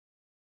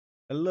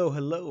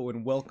Hello,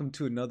 and welcome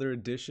to another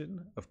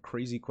edition of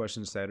Crazy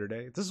Question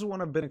Saturday. This is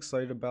one I've been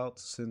excited about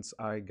since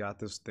I got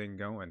this thing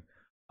going.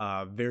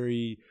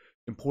 Very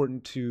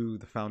important to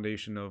the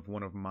foundation of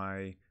one of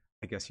my,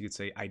 I guess you could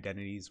say,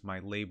 identities,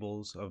 my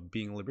labels of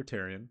being a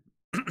libertarian.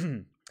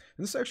 And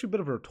this is actually a bit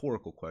of a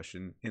rhetorical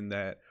question in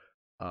that,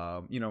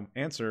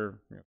 answer,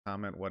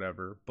 comment,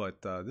 whatever.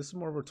 But this is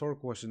more of a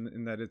rhetorical question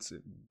in that it's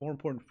more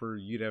important for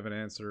you to have an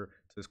answer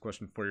to this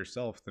question for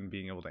yourself than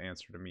being able to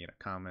answer to me in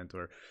a comment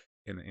or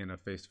in a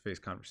face-to-face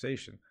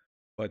conversation.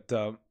 But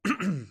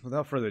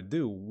without further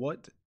ado,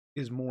 what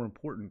is more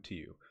important to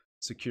you,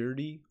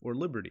 security or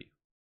liberty?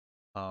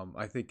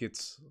 I think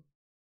it's,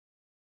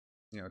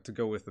 to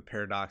go with the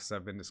paradox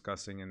I've been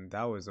discussing in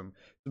Taoism,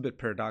 it's a bit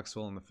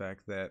paradoxical in the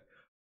fact that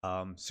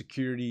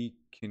security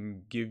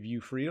can give you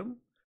freedom,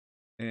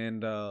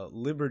 and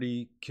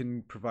liberty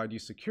can provide you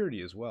security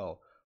as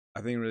well.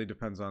 I think it really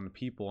depends on the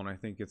people, and I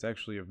think it's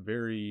actually a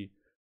very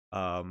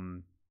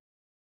um,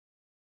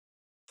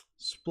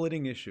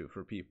 splitting issue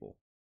for people.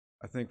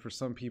 I think for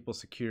some people,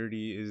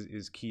 security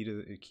is key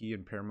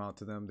and paramount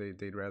to them.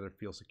 They'd rather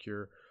feel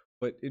secure,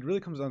 but it really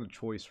comes down to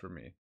choice for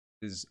me.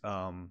 Is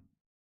The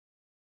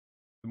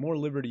more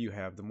liberty you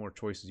have, the more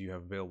choices you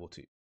have available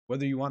to you,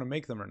 whether you want to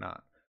make them or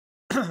not.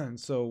 And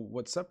so,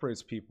 what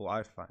separates people,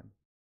 I find,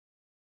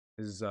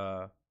 is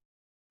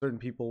certain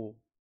people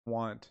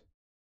want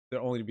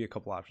there only to be a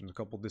couple options, a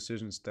couple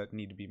decisions that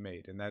need to be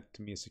made, and that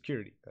to me is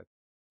security. That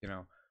you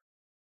know,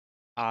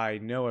 I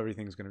know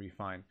everything's going to be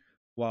fine,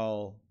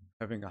 while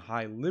having a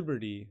high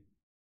liberty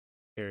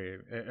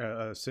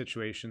area,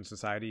 situation,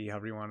 society,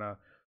 however you want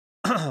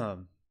to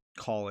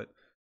call it,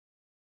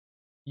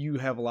 you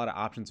have a lot of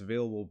options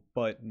available,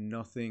 but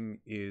nothing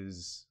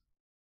is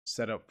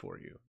set up for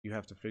you. You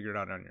have to figure it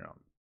out on your own,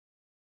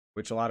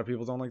 which a lot of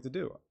people don't like to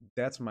do.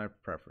 That's my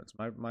preference.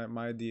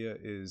 My idea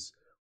is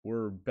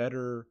we're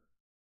better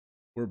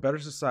we're a better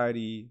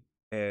society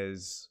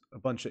as a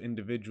bunch of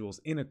individuals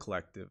in a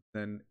collective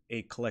than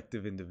a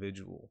collective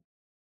individual.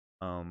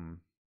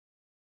 Um,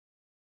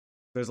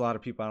 there's a lot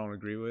of people I don't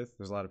agree with.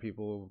 There's a lot of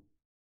people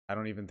I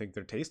don't even think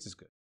their taste is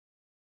good.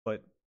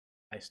 But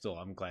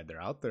I'm glad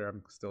they're out there.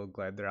 I'm still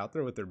glad they're out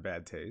there with their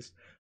bad taste.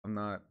 I'm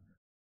not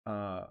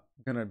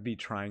gonna be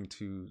trying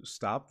to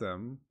stop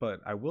them, but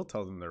I will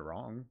tell them they're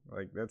wrong.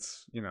 Like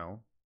that's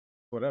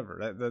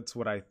whatever. That's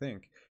what I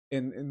think.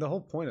 And the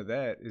whole point of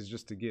that is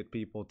just to get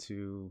people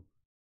to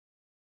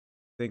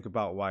think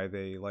about why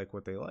they like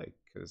what they like.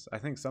 Because I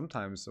think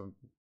sometimes some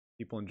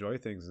people enjoy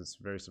things that's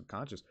very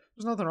subconscious.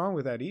 There's nothing wrong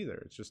with that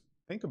either. It's just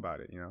think about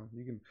it. You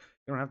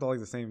don't have to like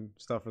the same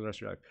stuff for the rest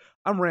of your life.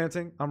 I'm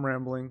ranting. I'm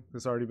rambling.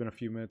 It's already been a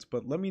few minutes,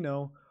 but let me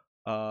know.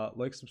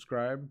 Like,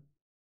 subscribe,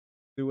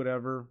 do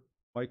whatever.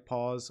 Like,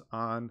 pause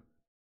on.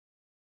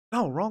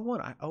 No, wrong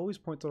one. I always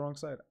point to the wrong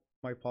side.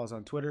 Mike pause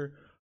on Twitter.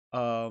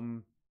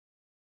 Um,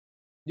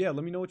 yeah,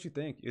 let me know what you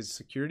think. Is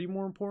security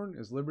more important?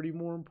 Is liberty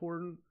more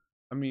important?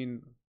 I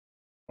mean,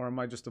 or am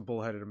I just a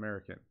bullheaded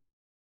American?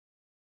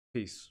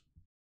 Peace.